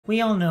we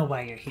all know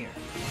why you're here.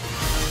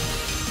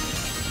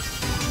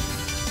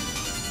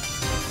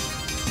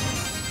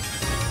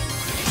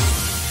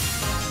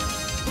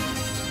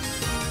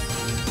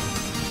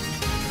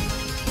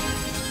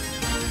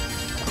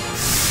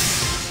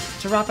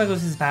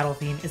 Terapagos' battle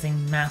theme is a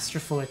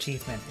masterful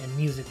achievement in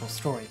musical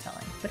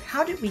storytelling, but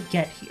how did we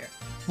get here?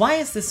 Why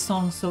is this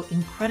song so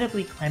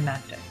incredibly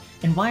climactic,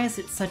 and why is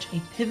it such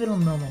a pivotal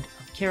moment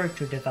of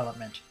character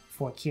development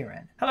for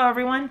Kieran? Hello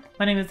everyone,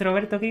 my name is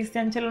Roberto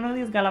Cristian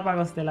Chelonudis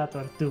Galapagos de la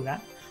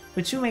Tortuga,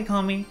 but you may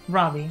call me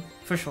Robbie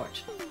for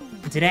short.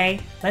 And today,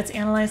 let's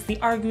analyze the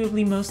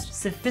arguably most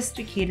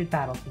sophisticated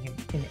battle theme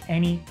in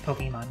any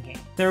Pokemon game.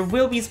 There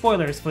will be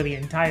spoilers for the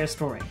entire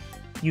story.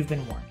 You've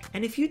been warned.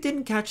 And if you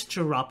didn't catch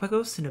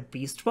Terapagos in a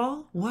Beast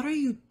Ball, what are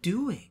you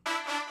doing?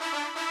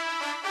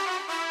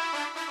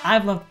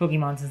 I've loved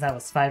Pokemon since I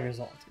was 5 years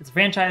old. It's a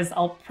franchise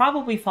I'll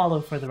probably follow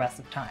for the rest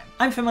of time.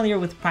 I'm familiar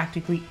with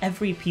practically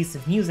every piece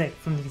of music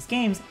from these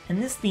games, and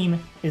this theme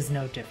is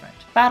no different.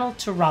 Battle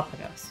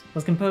Terapagos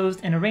was composed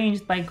and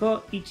arranged by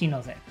Go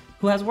Ichinose,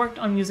 who has worked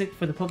on music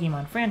for the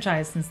Pokemon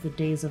franchise since the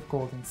days of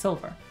Gold and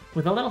Silver,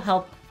 with a little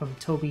help from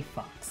Toby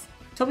Fox.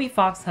 Toby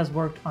Fox has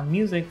worked on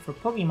music for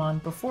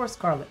Pokémon before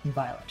Scarlet and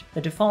Violet,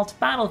 the default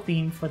battle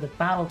theme for the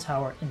Battle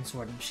Tower in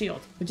Sword and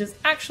Shield, which is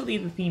actually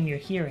the theme you're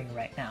hearing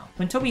right now.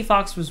 When Toby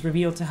Fox was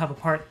revealed to have a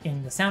part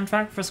in the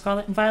soundtrack for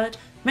Scarlet and Violet,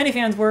 many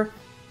fans were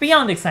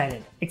beyond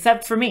excited,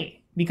 except for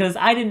me, because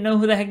I didn't know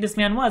who the heck this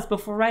man was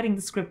before writing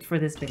the script for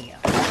this video.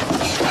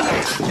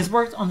 His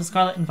work on the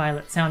Scarlet and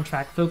Violet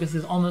soundtrack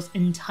focuses almost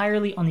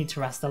entirely on the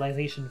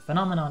terrestrialization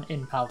phenomenon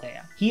in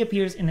Paldea. He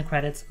appears in the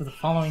credits of the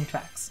following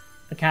tracks: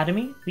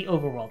 Academy, the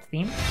overworld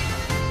theme,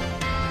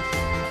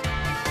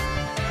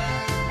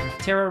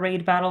 Tera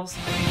raid battles,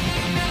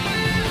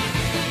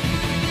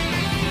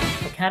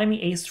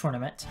 Academy Ace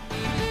Tournament,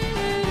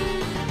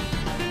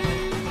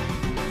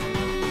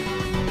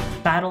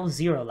 Battle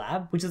Zero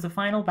Lab, which is the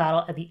final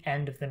battle at the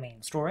end of the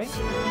main story,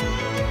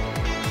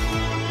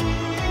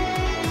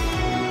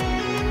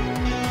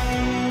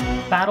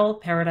 Battle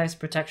Paradise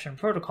Protection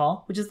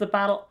Protocol, which is the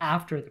battle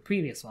after the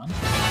previous one,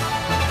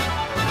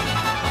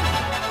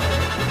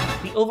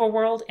 the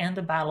overworld and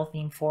the battle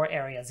theme for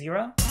Area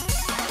Zero,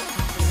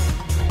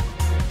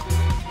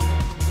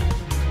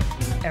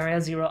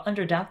 Area Zero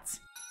Underdepths,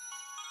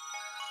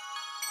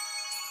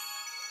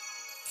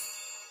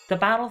 the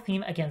battle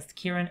theme against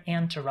Kieran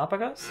and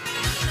Terapagos,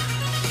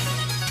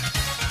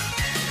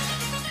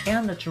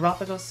 and the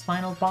Terapagos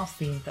final boss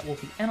theme that we'll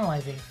be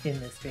analyzing in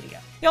this video.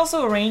 He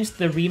also arranged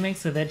the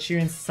remix of Ed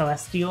Sheeran's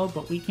Celestial,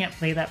 but we can't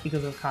play that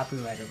because of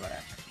copyright or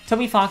whatever.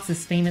 Toby Fox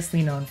is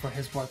famously known for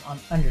his work on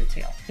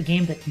Undertale, a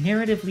game that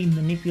narratively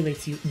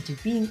manipulates you into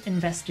being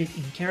invested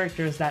in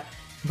characters that,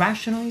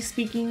 rationally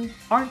speaking,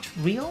 aren't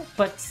real,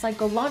 but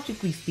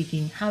psychologically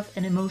speaking, have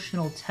an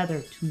emotional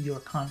tether to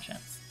your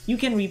conscience. You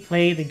can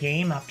replay the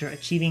game after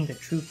achieving the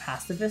true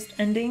pacifist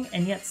ending,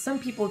 and yet some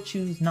people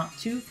choose not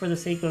to for the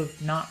sake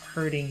of not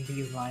hurting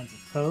these lines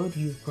of code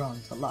you've grown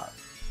to love.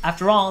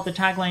 After all, the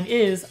tagline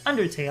is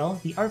Undertale,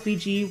 the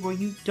RPG where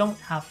you don't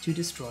have to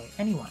destroy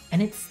anyone.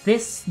 And it's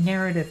this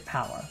narrative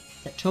power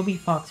that Toby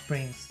Fox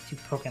brings to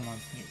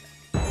Pokemon's music.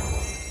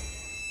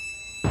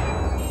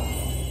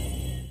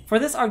 For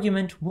this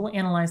argument, we'll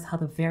analyze how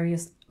the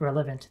various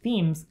relevant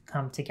themes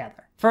come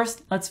together.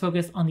 First, let's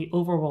focus on the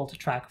overworld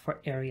track for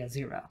Area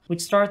Zero,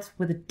 which starts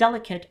with a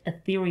delicate,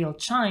 ethereal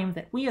chime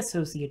that we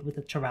associate with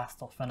the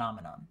terrestrial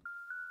phenomenon.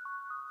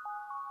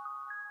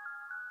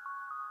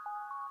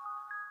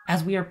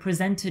 As we are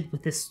presented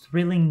with this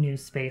thrilling new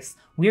space,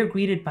 we are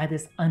greeted by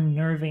this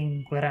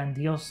unnerving,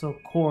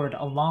 grandioso chord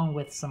along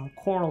with some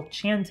choral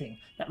chanting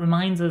that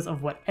reminds us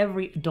of what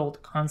every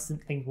adult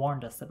constantly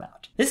warned us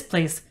about. This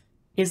place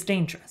is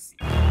dangerous.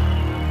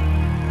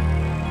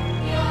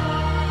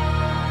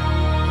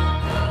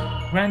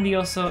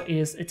 Grandioso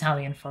is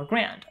Italian for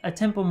grand, a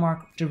tempo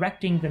mark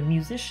directing the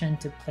musician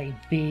to play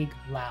big,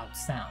 loud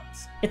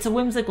sounds. It's a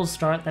whimsical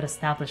start that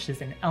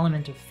establishes an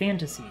element of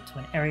fantasy to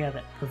an area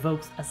that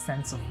provokes a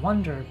sense of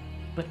wonder,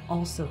 but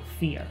also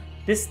fear.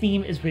 This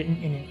theme is written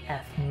in an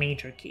F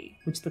major key,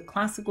 which the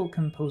classical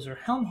composer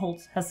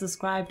Helmholtz has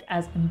described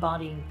as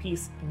embodying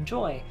peace and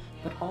joy,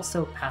 but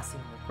also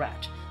passing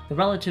regret. The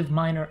relative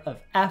minor of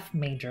F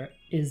major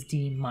is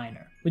D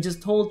minor, which is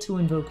told to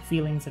invoke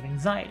feelings of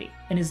anxiety,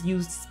 and is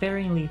used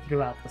sparingly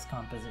throughout this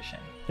composition.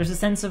 There's a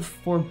sense of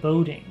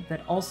foreboding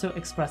that also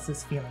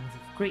expresses feelings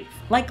of grief,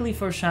 likely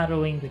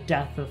foreshadowing the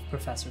death of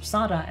Professor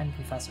Sada and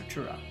Professor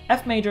Chura.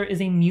 F major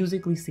is a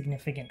musically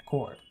significant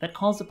chord that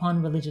calls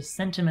upon religious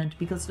sentiment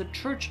because the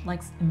church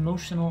likes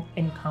emotional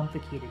and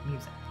complicated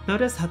music.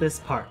 Notice how this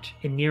part,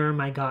 in Nearer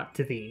My God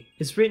to Thee,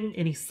 is written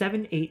in a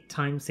 7/8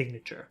 time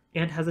signature,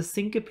 and has a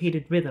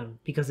syncopated rhythm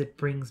because it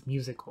brings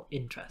musical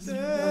interest.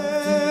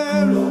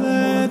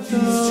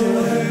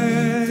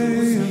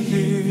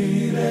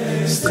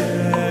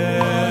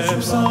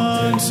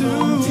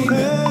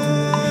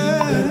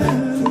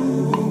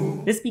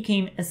 This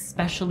became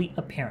especially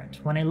apparent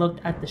when I looked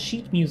at the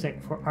sheet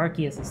music for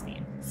Arceus'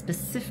 theme,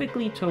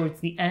 specifically towards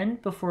the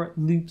end before it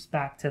loops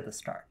back to the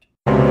start.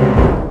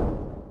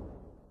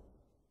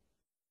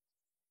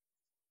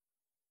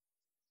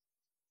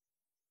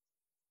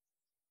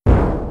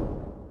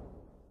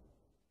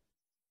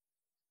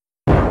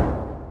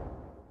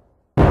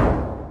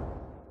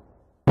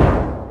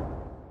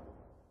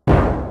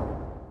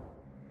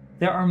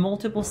 There are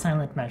multiple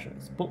silent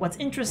measures, but what's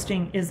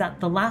interesting is that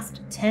the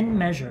last 10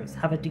 measures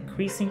have a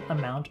decreasing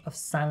amount of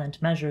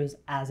silent measures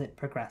as it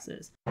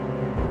progresses.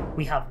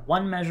 We have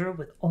one measure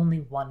with only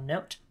one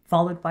note,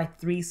 followed by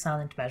 3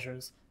 silent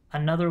measures,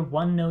 another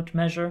one-note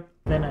measure,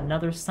 then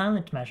another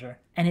silent measure,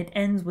 and it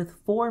ends with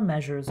 4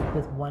 measures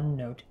with one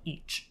note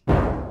each.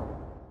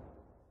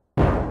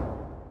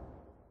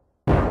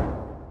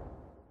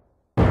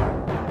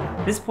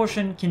 This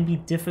portion can be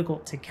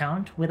difficult to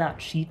count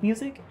without sheet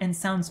music and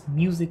sounds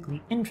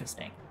musically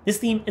interesting. This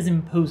theme is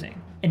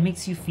imposing and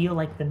makes you feel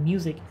like the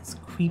music is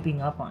creeping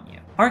up on you.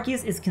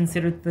 Arceus is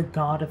considered the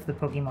god of the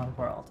Pokemon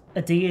world,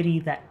 a deity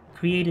that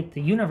created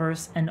the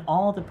universe and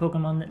all the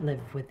Pokemon that live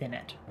within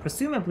it,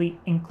 presumably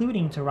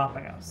including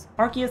Terapagos.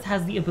 Arceus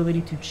has the ability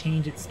to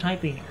change its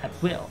typing at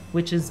will,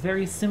 which is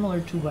very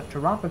similar to what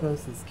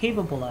Terapagos is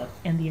capable of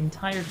and the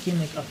entire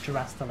gimmick of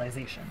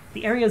terrestrialization.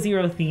 The Area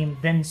Zero theme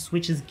then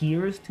switches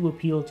gears to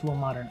appeal to a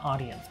modern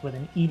audience with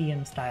an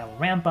EDM-style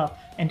ramp-up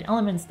and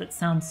elements that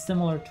sound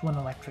similar to an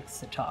electric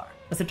sitar.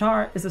 A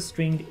sitar is a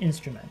stringed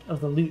instrument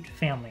of the lute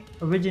family,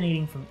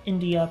 originating from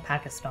India,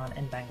 Pakistan,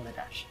 and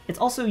Bangladesh. It's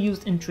also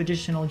used in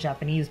traditional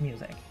Japanese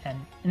music,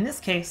 and in this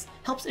case,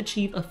 helps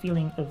achieve a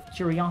feeling of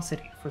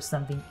curiosity for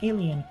something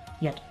alien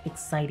yet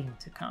exciting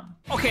to come.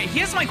 Okay,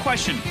 here's my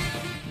question.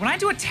 When I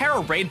do a Tera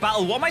raid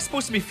battle, what am I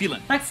supposed to be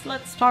feeling? Next,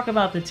 let's talk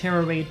about the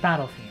Tera raid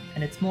battle theme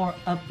and its more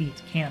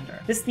upbeat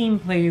candor. This theme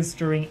plays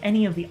during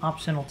any of the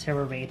optional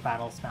Tera raid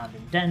battles found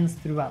in dens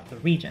throughout the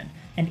region,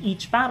 and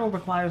each battle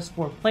requires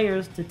 4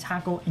 players to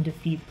tackle and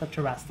defeat the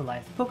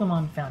terrestrialized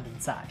Pokemon found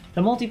inside. The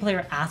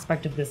multiplayer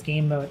aspect of this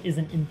game mode is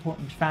an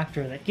important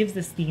factor that gives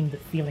this theme the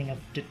feeling of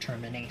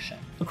determination.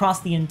 Across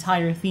the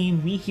entire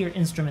theme, we hear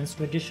instruments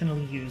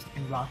traditionally used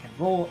in rock and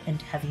roll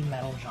and heavy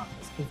metal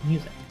genres of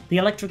music. The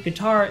electric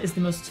guitar is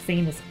the most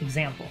famous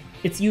example.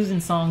 It's used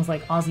in songs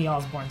like Ozzy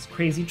Osbourne's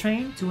Crazy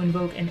Train to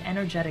invoke an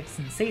energetic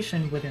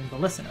sensation within the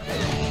listener.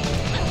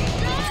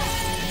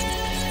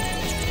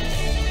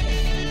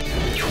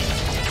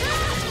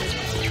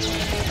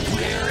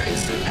 Where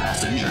is the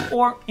passenger?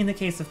 Or, in the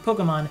case of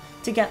Pokémon,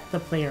 to get the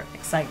player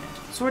excitement.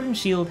 Sword and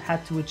Shield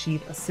had to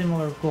achieve a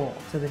similar goal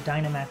to the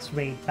Dynamax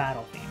raid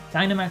battle theme.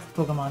 Dynamax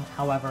Pokémon,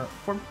 however,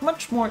 were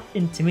much more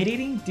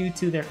intimidating due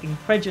to their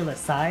incredulous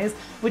size,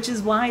 which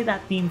is why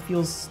that theme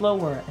feels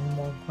slower and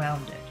more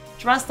grounded.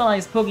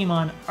 Terrestrialized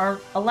Pokemon are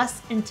a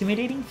less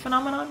intimidating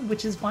phenomenon,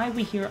 which is why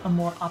we hear a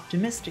more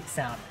optimistic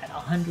sound at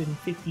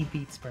 150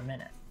 beats per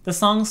minute. The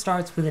song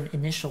starts with an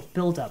initial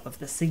build-up of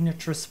the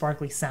signature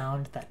sparkly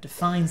sound that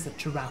defines the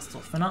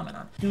terrestrial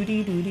phenomenon. Then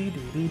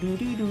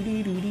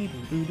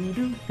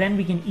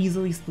we can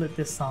easily split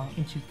this song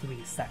into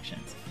 3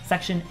 sections.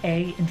 Section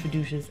A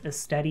introduces a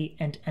steady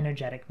and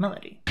energetic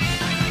melody.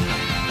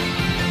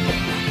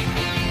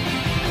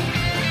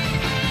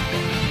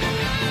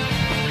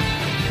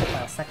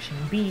 While Section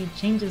B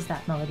changes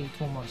that melody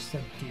to a more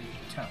subdued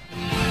tone.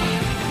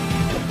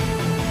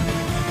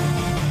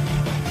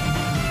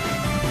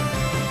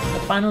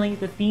 Finally,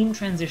 the theme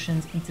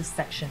transitions into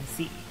Section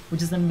C,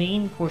 which is the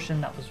main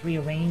portion that was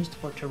rearranged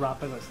for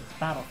Terapagos'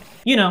 battle theme.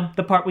 You know,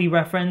 the part we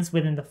reference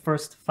within the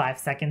first 5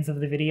 seconds of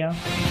the video.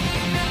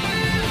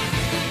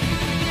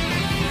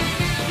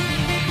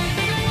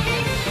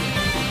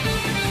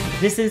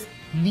 This is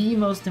the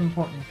most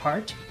important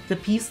part, the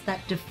piece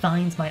that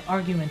defines my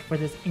argument for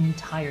this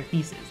entire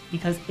thesis,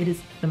 because it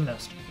is the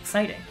most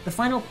exciting. The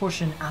final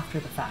portion after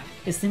the fact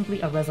is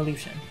simply a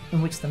resolution,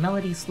 in which the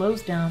melody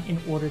slows down in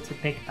order to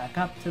pick back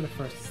up to the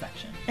first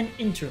section. An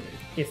interlude,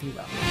 if you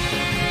will.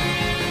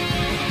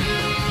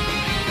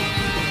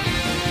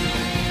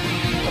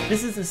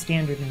 This is a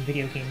standard in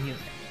video game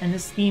music, and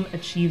this theme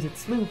achieves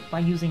its loop by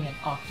using an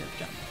octave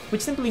jump,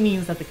 which simply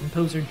means that the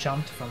composer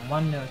jumped from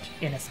one note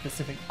in a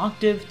specific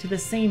octave to the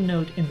same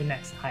note in the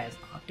next highest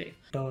octave.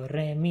 Do,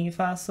 re, mi,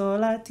 fa, sol,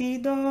 la, ti,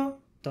 do,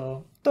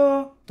 do,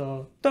 do,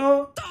 do,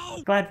 do.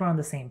 Glad we're on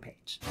the same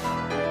page.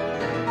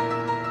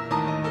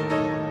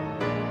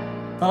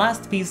 The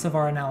last piece of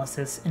our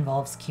analysis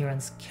involves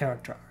Kieran's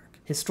character arc.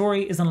 His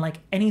story is unlike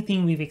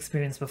anything we've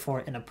experienced before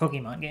in a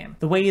Pokemon game.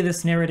 The way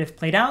this narrative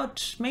played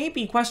out may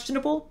be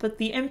questionable, but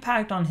the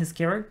impact on his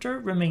character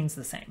remains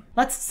the same.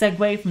 Let's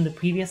segue from the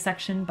previous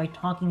section by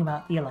talking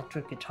about the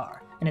electric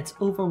guitar and its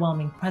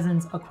overwhelming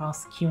presence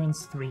across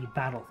Kieran's 3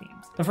 battle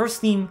themes. The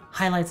first theme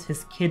highlights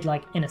his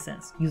kid-like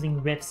innocence, using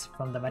riffs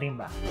from the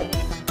marimba.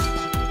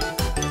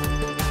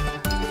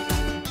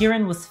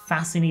 Kieran was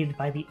fascinated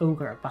by the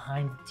ogre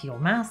behind the teal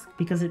mask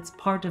because it's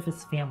part of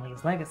his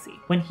family's legacy.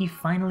 When he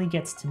finally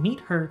gets to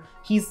meet her,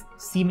 he's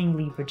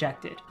seemingly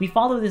rejected. We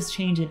follow this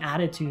change in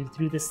attitude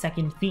through the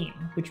second theme,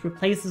 which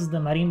replaces the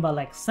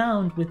marimba-like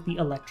sound with the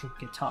electric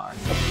guitar.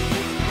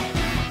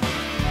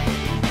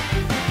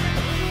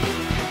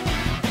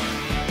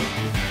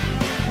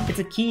 It's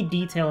a key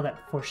detail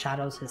that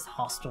foreshadows his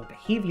hostile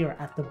behavior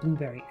at the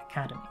Blueberry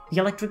Academy. The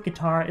electric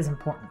guitar is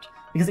important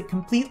because it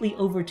completely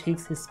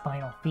overtakes his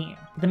final theme.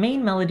 The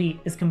main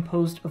melody is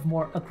composed of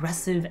more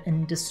aggressive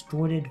and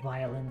distorted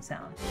violin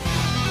sound.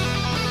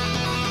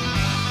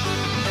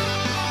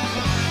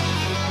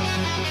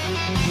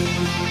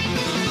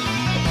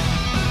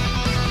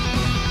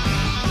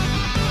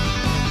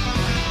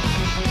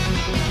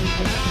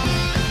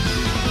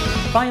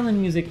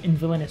 Violin music in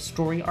villainous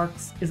story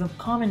arcs is a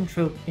common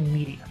trope in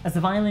media, as the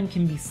violin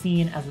can be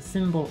seen as a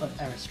symbol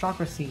of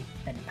aristocracy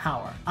and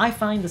power. I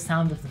find the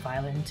sound of the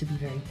violin to be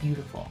very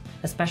beautiful,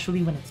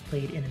 especially when it's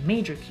played in a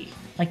major key,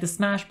 like the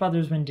Smash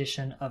Bros.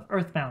 Rendition of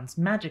Earthbound's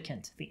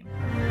Magicant theme.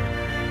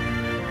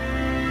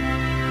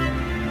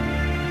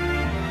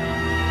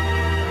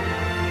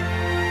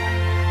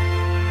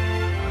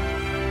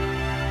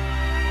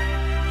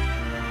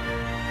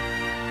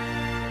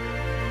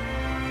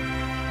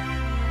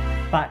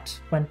 But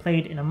when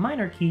played in a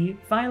minor key,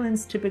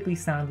 violins typically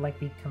sound like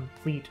the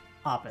complete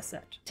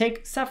opposite.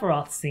 Take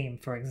Sephiroth's theme,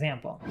 for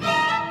example.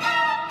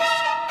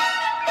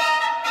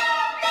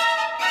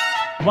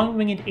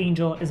 One-Winged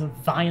Angel is a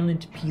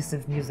violent piece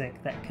of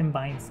music that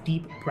combines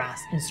deep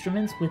brass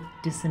instruments with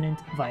dissonant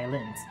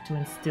violins to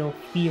instill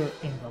fear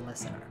in the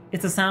listener.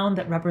 It's a sound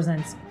that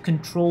represents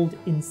controlled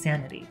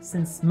insanity,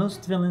 since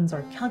most villains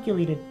are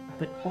calculated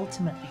but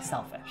ultimately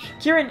selfish.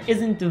 Kieran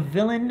isn't a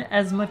villain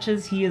as much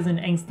as he is an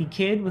angsty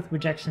kid with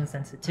rejection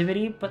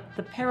sensitivity, but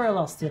the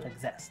parallel still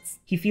exists.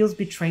 He feels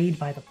betrayed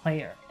by the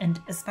player,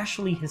 and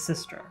especially his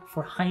sister,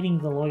 for hiding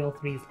the Loyal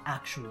Three's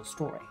actual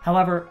story.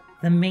 However,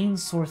 the main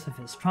source of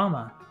his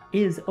trauma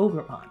is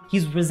Ogerpon.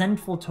 He's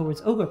resentful towards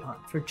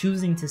Ogerpon for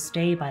choosing to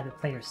stay by the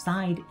player's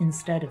side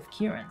instead of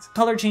Kieran's.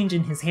 Color change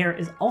in his hair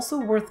is also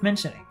worth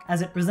mentioning,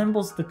 as it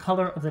resembles the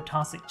color of the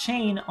Toxic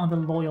Chain on the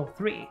Loyal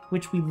Three,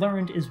 which we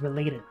learned is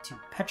related to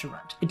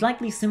Pecharunt. It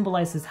likely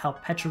symbolizes how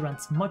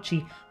Pecharunt's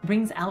mochi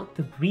brings out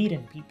the greed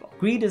in people.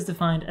 Greed is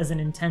defined as an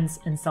intense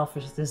and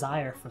selfish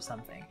desire for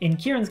something. In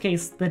Kieran's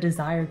case, the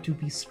desire to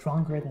be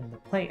stronger than the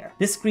player.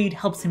 This greed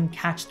helps him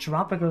catch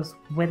Terapagos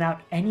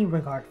without any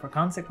regard for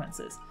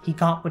consequences. He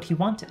got what he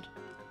wanted.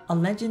 A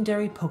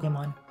legendary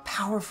Pokémon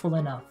powerful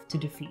enough to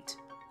defeat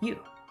you.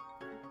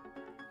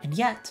 And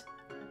yet,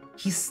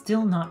 he's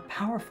still not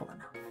powerful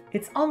enough.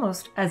 It's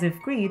almost as if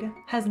greed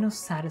has no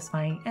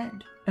satisfying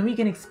end, and we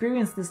can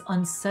experience this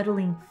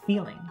unsettling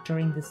feeling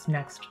during this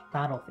next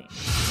battle theme.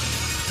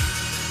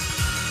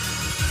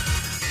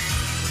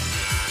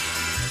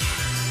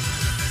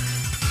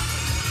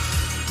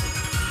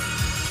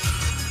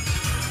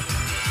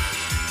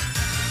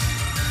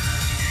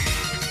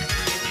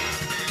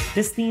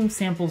 This theme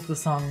samples the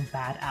song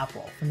Bad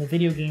Apple from the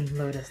video game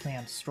Lotus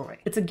Land Story.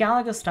 It's a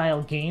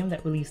Galaga-style game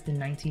that released in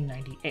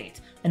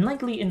 1998, and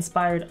likely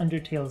inspired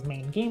Undertale's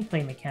main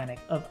gameplay mechanic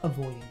of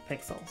avoiding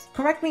pixels.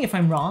 Correct me if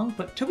I'm wrong,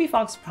 but Toby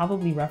Fox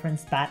probably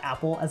referenced Bad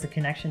Apple as a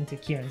connection to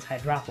Kieran's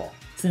Hydrapple,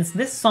 since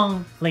this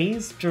song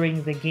plays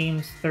during the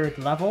game's third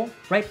level,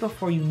 right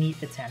before you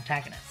meet its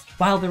antagonist.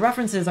 While the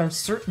references are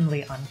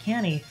certainly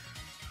uncanny,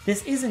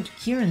 this isn't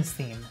Kieran's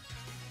theme,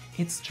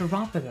 it's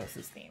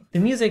Terapagos' theme. The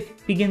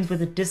music begins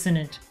with a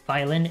dissonant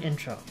violin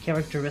intro,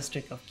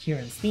 characteristic of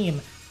Kieran's theme,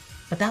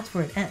 but that's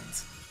where it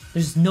ends.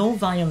 There's no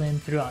violin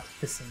throughout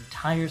this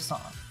entire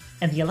song,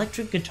 and the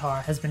electric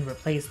guitar has been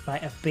replaced by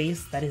a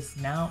bass that is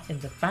now in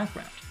the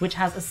background, which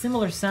has a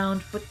similar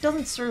sound but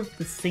doesn't serve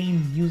the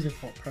same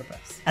musical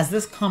purpose. As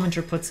this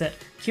commenter puts it,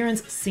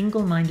 Kieran's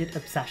single-minded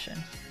obsession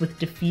with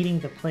defeating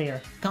the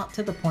player got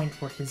to the point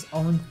where his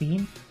own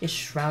theme is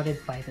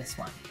shrouded by this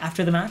one.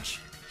 After the match,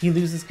 he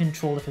loses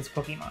control of his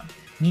Pokémon,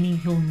 meaning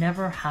he'll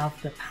never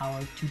have the power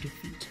to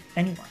defeat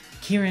anyone.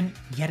 Kieran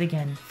yet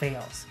again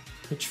fails,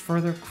 which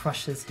further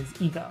crushes his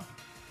ego.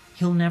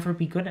 He'll never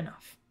be good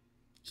enough.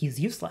 He's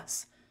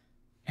useless.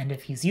 And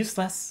if he's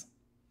useless,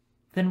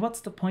 then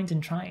what's the point in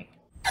trying?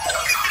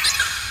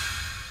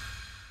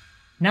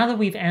 Now that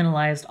we've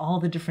analyzed all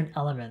the different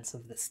elements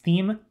of this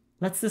theme,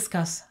 let's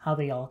discuss how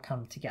they all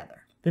come together.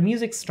 The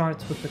music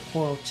starts with the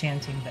choral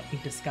chanting that we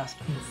discussed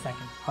in the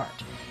second part,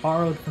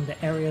 borrowed from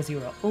the Area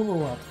Zero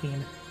Overworld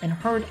theme and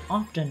heard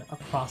often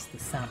across the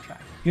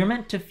soundtrack. You're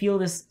meant to feel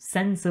this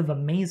sense of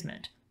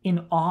amazement,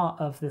 in awe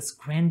of this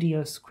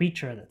grandiose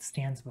creature that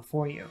stands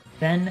before you.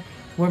 Then,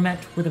 we're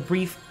met with a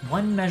brief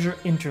one-measure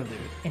interlude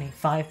in a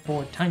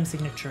 5/4 time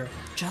signature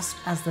just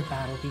as the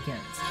battle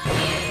begins.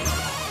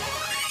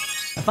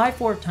 A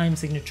 5/4 time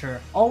signature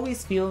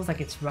always feels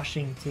like it's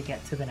rushing to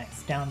get to the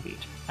next downbeat,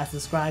 as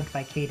described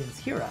by Cadence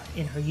Hira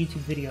in her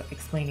YouTube video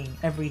explaining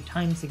every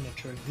time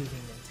signature using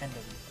Nintendo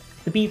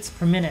music. The beats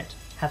per minute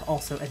have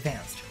also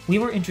advanced. We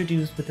were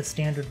introduced with the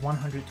standard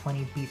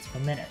 120 beats per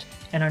minute,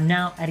 and are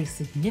now at a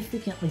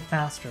significantly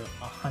faster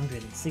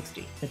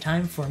 160. The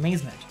time for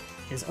amazement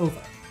is over.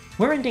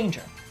 We're in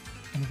danger,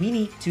 and we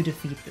need to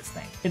defeat this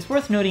thing. It's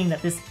worth noting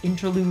that this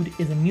interlude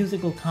is a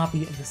musical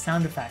copy of the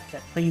sound effect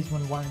that plays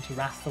when one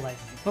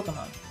terastallizes a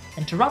Pokémon,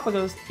 and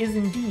Terapagos is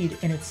indeed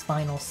in its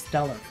final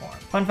stellar form.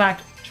 Fun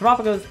fact,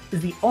 Terapagos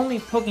is the only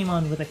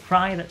Pokémon with a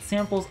cry that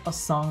samples a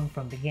song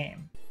from the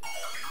game.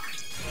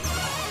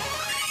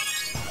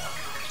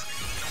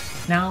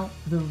 Now,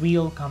 the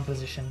real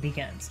composition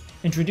begins,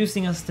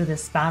 introducing us to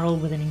this battle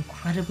with an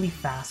incredibly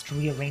fast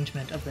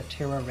rearrangement of the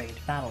Tera Raid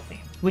battle theme,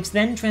 which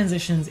then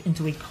transitions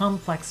into a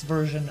complex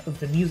version of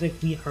the music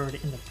we heard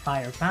in the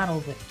prior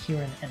battle with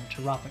Kieran and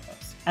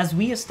Terapagos. As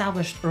we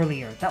established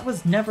earlier, that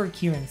was never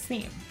Kieran's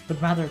theme,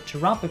 but rather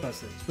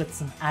Terapagos's, with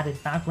some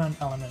added background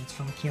elements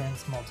from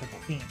Kieran's multiple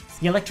themes.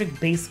 The electric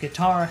bass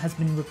guitar has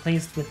been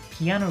replaced with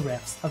piano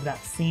riffs of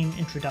that same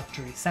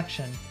introductory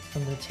section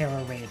from the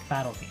Tera Raid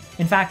battle theme.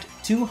 In fact,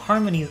 2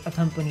 harmonies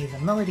accompany the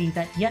melody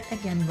that yet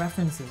again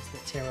references the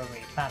Tera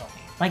Raid battle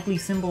theme, likely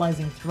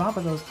symbolizing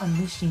Terapagos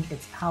unleashing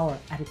its power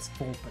at its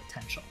full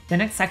potential. The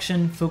next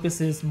section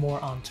focuses more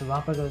on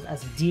Terapagos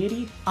as a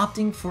deity,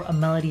 opting for a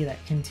melody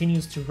that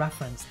continues to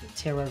reference the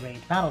Tera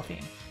Raid battle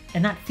theme,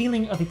 and that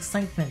feeling of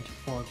excitement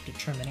or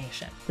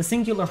determination. The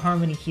singular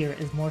harmony here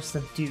is more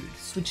subdued,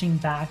 switching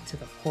back to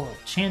the choral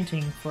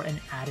chanting for an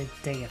added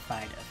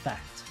deified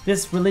effect.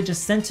 This religious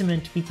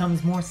sentiment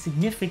becomes more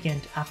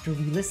significant after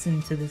we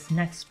listen to this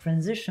next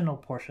transitional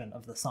portion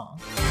of the song.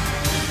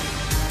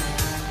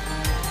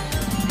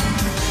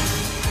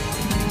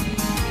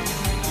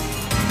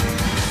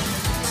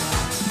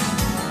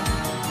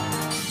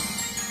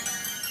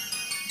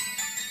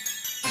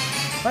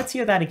 Let's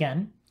hear that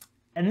again,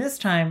 and this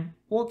time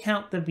we'll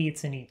count the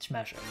beats in each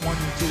measure. 1,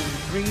 2,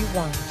 3,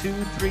 1, 2,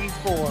 3,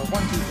 4, 1,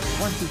 2,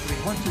 3, 1, 2, 3,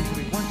 1, 2,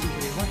 3, 1, 2,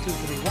 3, 1, 2,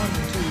 3, 1,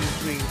 2,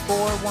 3,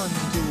 4, 1,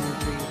 2,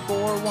 3,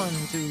 4, 1,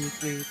 2,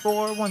 3,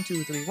 4, 1,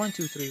 2, 3, 1,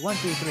 2, 3, 1,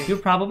 2, 3. You're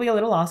probably a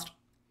little lost,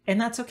 and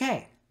that's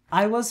okay.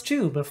 I was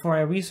too before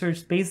I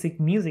researched basic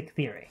music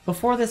theory.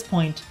 Before this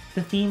point,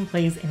 the theme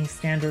plays in a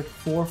standard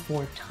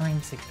 4/4 time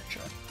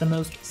signature, the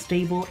most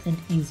stable and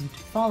easy to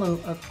follow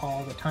of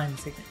all the time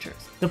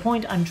signatures. The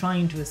point I'm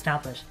trying to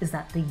establish is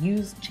that they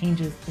use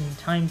changes in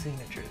time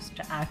signatures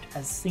to act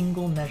as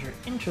single measure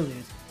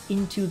interludes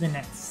into the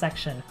next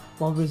section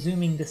while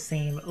resuming the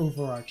same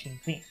overarching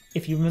theme.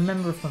 If you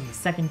remember from the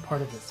second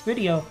part of this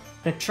video,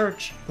 the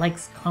church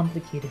likes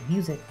complicated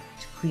music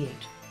to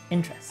create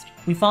interest.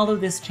 We follow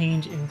this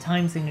change in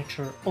time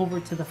signature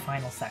over to the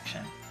final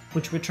section,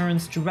 which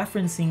returns to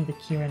referencing the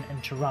Kieran and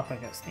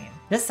Terapagos theme.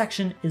 This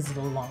section is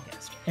the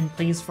longest, and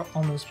plays for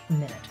almost a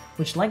minute,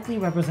 which likely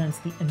represents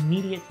the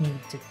immediate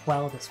need to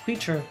quell this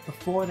creature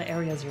before the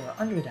Area Zero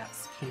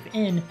underdepths cave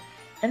in,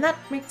 and that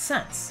makes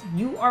sense.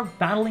 You are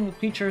battling a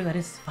creature that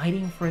is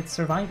fighting for its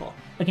survival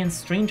against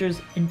strangers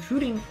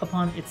intruding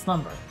upon its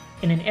slumber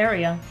in an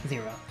Area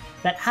Zero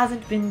that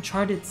hasn't been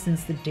charted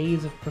since the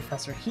days of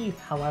Professor Heath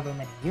however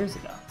many years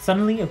ago.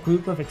 Suddenly, a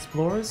group of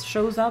explorers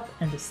shows up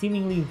and a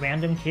seemingly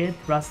random kid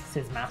thrusts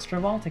his Master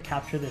Ball to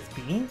capture this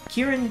being.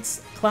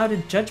 Kieran's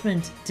clouded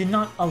judgment did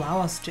not allow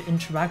us to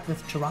interact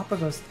with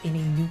Terapagos in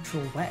a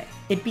neutral way.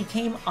 It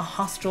became a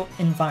hostile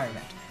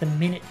environment the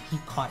minute he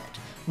caught it,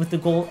 with the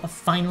goal of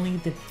finally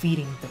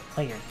defeating the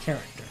player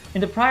character. In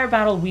the prior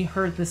battle, we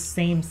heard the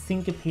same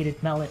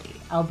syncopated melody,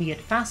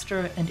 albeit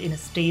faster and in a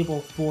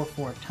stable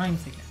 4/4 time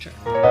signature.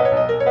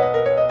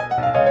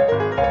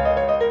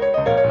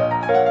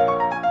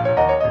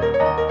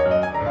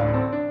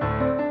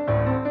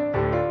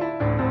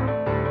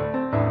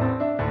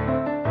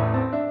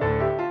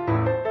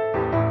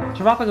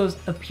 Terapagos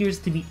appears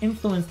to be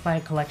influenced by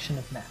a collection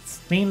of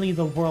myths, mainly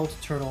the World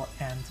Turtle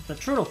and the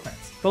Turtle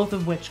Prince, both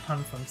of which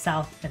come from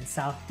South and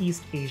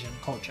Southeast Asian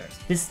cultures.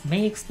 This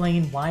may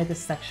explain why this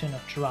section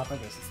of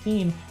Terapagos'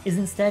 theme is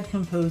instead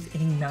composed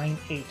in a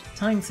 9/8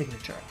 time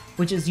signature,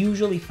 which is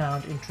usually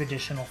found in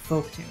traditional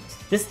folk tunes.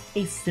 This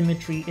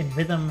asymmetry in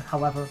rhythm,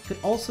 however, could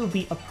also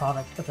be a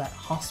product of that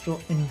hostile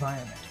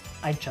environment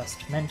I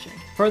just mentioned,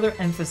 further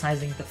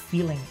emphasizing the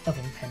feeling of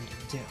impending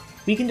doom.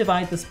 We can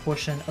divide this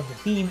portion of the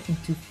theme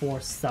into 4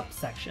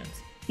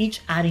 subsections,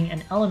 each adding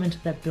an element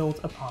that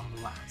builds upon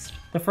the last.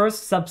 The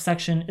first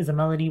subsection is a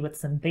melody with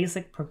some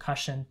basic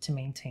percussion to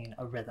maintain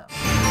a rhythm.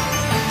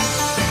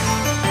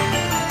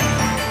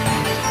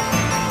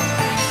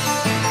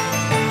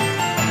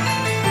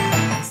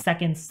 The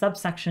second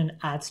subsection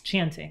adds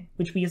chanting,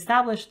 which we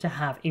established to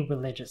have a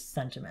religious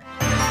sentiment.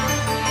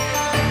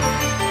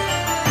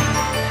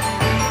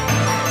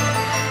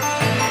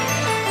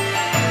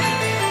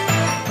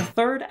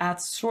 Third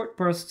adds short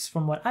bursts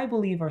from what I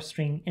believe are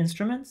string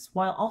instruments,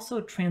 while also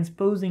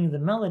transposing the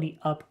melody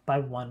up by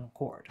 1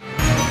 chord.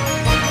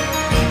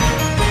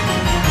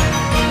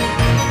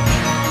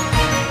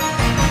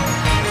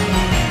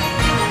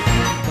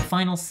 The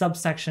final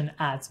subsection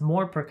adds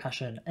more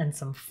percussion and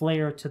some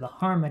flair to the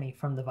harmony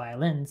from the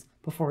violins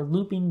before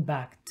looping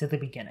back to the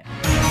beginning.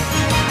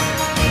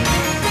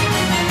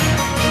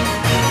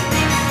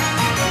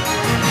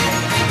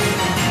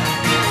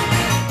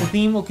 The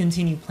theme will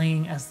continue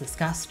playing as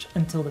discussed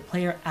until the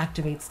player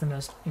activates the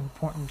most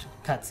important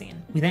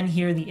cutscene. We then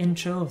hear the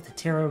intro of the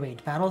Tera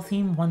Raid battle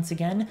theme once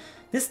again,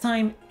 this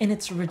time in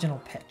its original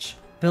pitch,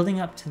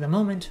 building up to the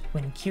moment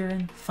when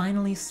Kieran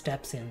finally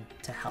steps in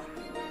to help.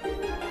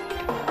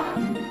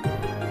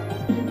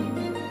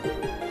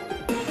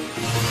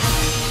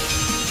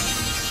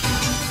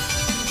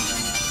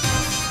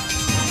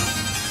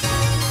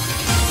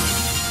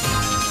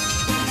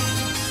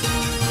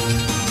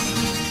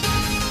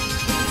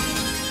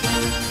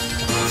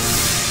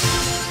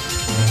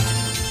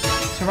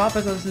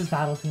 Terapagos'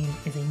 battle theme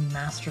is a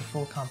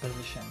masterful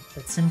composition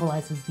that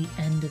symbolizes the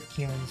end of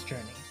Kieran's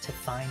journey to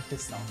find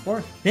his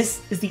self-worth.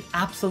 This is the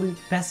absolute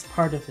best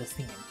part of this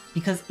theme,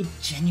 because it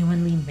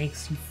genuinely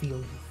makes you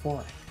feel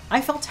euphoric.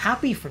 I felt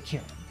happy for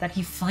Kieran, that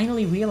he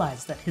finally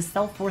realized that his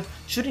self-worth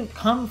shouldn't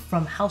come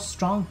from how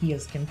strong he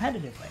is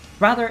competitively.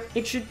 Rather,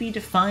 it should be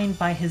defined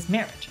by his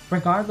merit,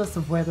 regardless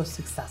of where those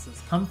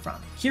successes come from.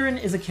 Kieran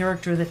is a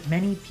character that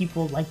many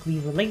people likely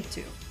relate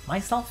to,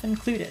 myself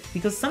included,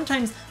 because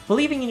sometimes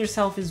believing in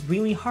yourself is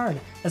really hard,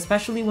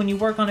 especially when you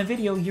work on a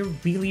video you're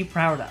really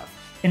proud of.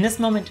 In this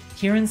moment,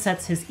 Kieran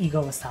sets his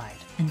ego aside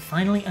and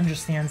finally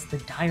understands the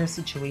dire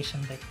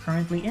situation they're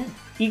currently in.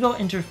 Ego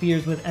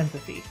interferes with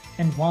empathy,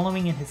 and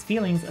wallowing in his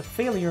feelings of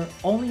failure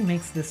only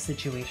makes this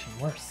situation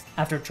worse.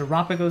 After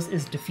Terapagos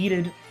is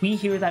defeated, we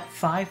hear that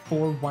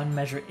 5-4-1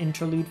 measure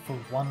interlude for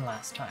one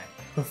last time,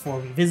 before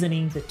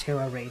revisiting the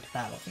Tera raid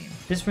battle theme.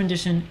 This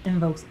rendition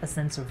invokes a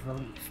sense of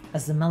relief,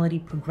 as the melody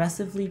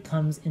progressively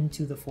comes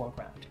into the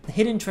foreground. The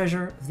hidden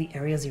treasure of the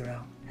Area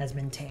Zero has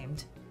been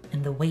tamed,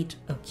 and the weight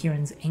of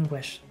Kieran's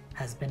anguish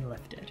has been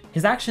lifted.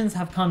 His actions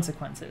have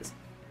consequences.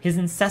 His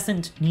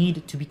incessant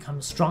need to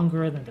become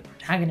stronger than the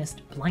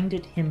protagonist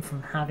blinded him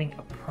from having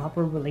a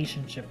proper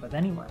relationship with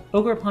anyone.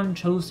 Ogerpon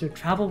chose to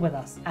travel with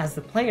us as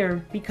the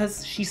player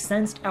because she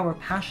sensed our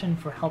passion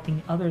for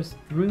helping others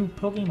through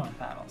Pokemon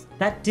battles.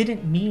 That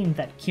didn't mean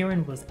that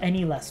Kieran was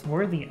any less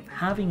worthy of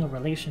having a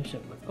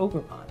relationship with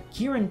Ogerpon.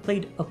 Kieran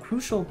played a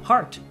crucial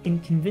part in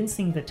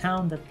convincing the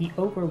town that the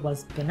ogre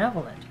was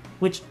benevolent,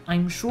 which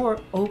I'm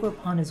sure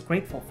Ogerpon is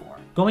grateful for.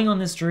 Going on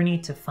this journey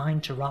to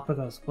find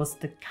Terapagos was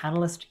the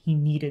catalyst he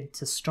needed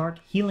to start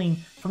healing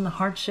from the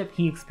hardship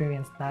he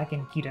experienced back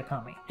in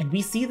Kitakami, and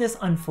we see this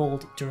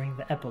unfold during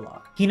the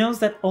epilogue. He knows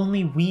that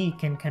only we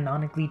can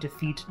canonically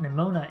defeat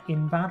Nemona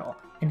in battle,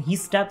 and he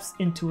steps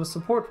into a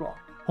support role,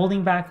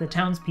 holding back the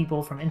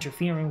townspeople from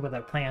interfering with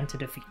our plan to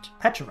defeat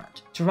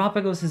Pecharunt.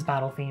 Terapagos'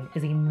 battle theme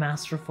is a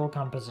masterful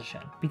composition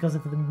because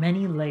of the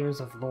many layers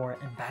of lore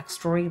and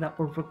backstory that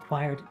were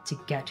required to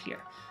get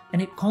here,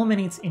 and it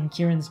culminates in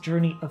Kieran's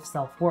journey of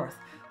self-worth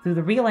through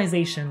the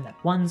realization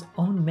that one's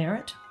own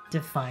merit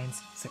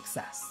defines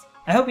success.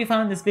 I hope you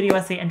found this video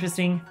essay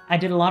interesting. I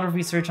did a lot of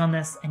research on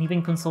this and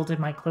even consulted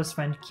my close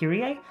friend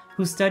Kieran,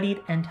 who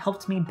studied and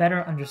helped me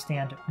better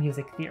understand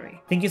music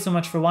theory. Thank you so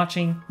much for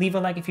watching. Leave a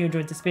like if you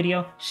enjoyed this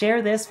video,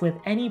 share this with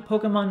any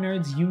Pokemon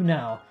nerds you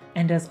know,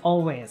 and as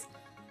always,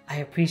 I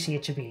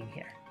appreciate you being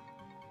here.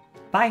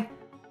 Bye!